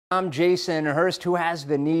I'm Jason Hurst. Who has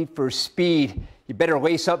the need for speed? You better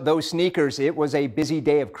lace up those sneakers. It was a busy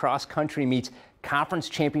day of cross-country meets, conference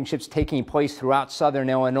championships taking place throughout Southern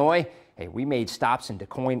Illinois. Hey, we made stops in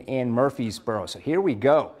DuQuoin and Murfreesboro, so here we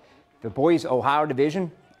go. The boys' Ohio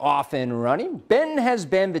division off and running. Benton has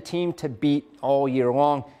been the team to beat all year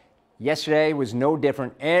long. Yesterday was no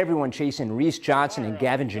different. Everyone chasing Reese Johnson and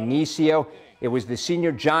Gavin Genesio. It was the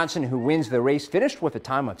senior Johnson who wins the race, finished with a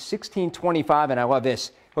time of 16:25, and I love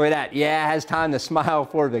this. Look at that. Yeah, has time to smile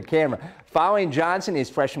for the camera. Following Johnson is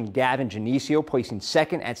freshman Gavin Genesio, placing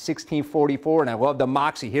second at 16:44, and I love the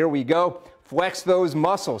moxie. Here we go. Flex those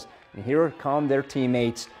muscles. And here come their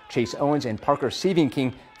teammates, Chase Owens and Parker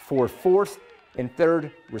Seaving-King, for fourth and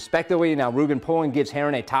third, respectively. Now, Ruben Pullen gives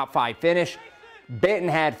Heron a top 5 finish. Benton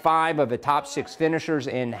had 5 of the top 6 finishers,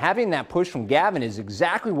 and having that push from Gavin is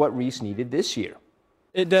exactly what Reese needed this year.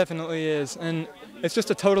 It definitely is, and it's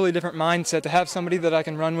just a totally different mindset to have somebody that I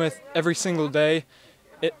can run with every single day.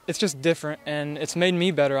 It's just different, and it's made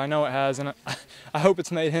me better. I know it has, and I hope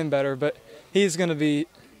it's made him better, but he's got a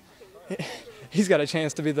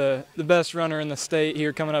chance to be the best runner in the state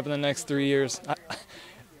here coming up in the next 3 years.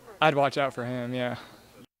 I'd watch out for him, yeah.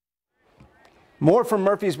 More from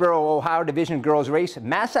Murfreesboro, Ohio Division girls race.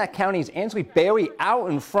 Massac County's Ansley Bailey out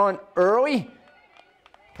in front early,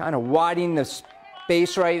 kind of widening the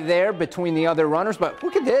space right there between the other runners. But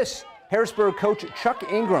look at this. Harrisburg coach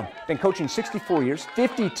Chuck Ingram, been coaching 64 years,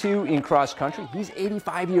 52 in cross country. He's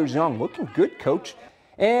 85 years young. Looking good, coach.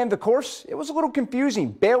 And the course, it was a little confusing.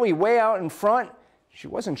 Bailey way out in front. She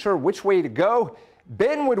wasn't sure which way to go.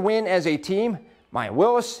 Benton would win as a team. Maya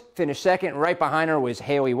Willis finished second. Right behind her was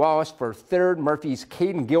Haley Wallace for third. Murphy's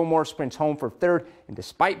Caden Gilmore sprints home for third. And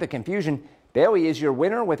despite the confusion, Bailey is your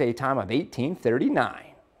winner with a time of 18:39.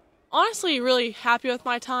 Honestly, really happy with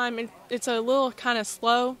my time. It's a little kind of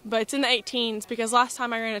slow, but it's in the 18s because last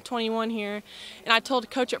time I ran a 21 here, and I told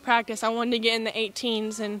coach at practice I wanted to get in the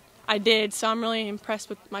 18s, and I did, so I'm really impressed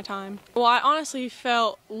with my time. Well, I honestly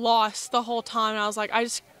felt lost the whole time, and I was like, I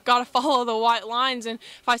just got to follow the white lines, and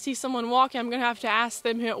if I see someone walking, I'm going to have to ask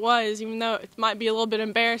them who it was, even though it might be a little bit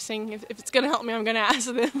embarrassing. If it's going to help me, I'm going to ask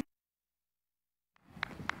them.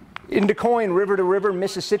 In DuQuoin, River to River,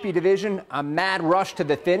 Mississippi Division, a mad rush to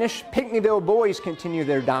the finish. Pinckneyville boys continue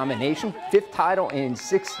their domination. 5th title in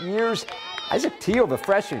 6 years. Isaac Teal, the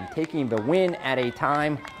freshman, taking the win at a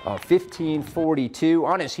time of 15:42.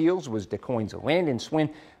 On his heels was DuQuoin's Landon Swin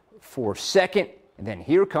for second. And then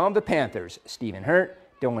here come the Panthers. Stephen Hurt,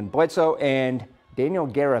 Dylan Bledsoe, and Daniel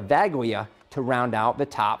Garavaglia to round out the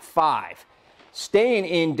top 5. Staying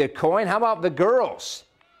in DuQuoin, how about the girls?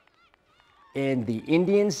 And the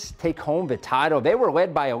Indians take home the title. They were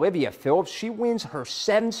led by Olivia Phillips. She wins her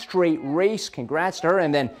 7th straight race. Congrats to her.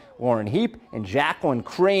 And then Lauren Heap and Jacqueline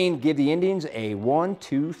Crane give the Indians a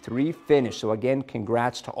 1-2-3 finish. So again,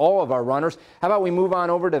 congrats to all of our runners. How about we move on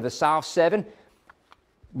over to the South 7?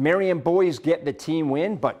 Marion boys get the team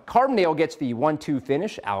win, but Carbondale gets the 1-2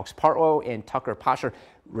 finish. Alex Partlow and Tucker Posher,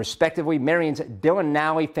 respectively. Marion's Dylan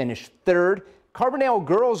Nally finished 3rd. Carbondale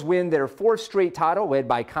girls win their 4th straight title, led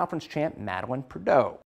by conference champ Madeline Perdeau.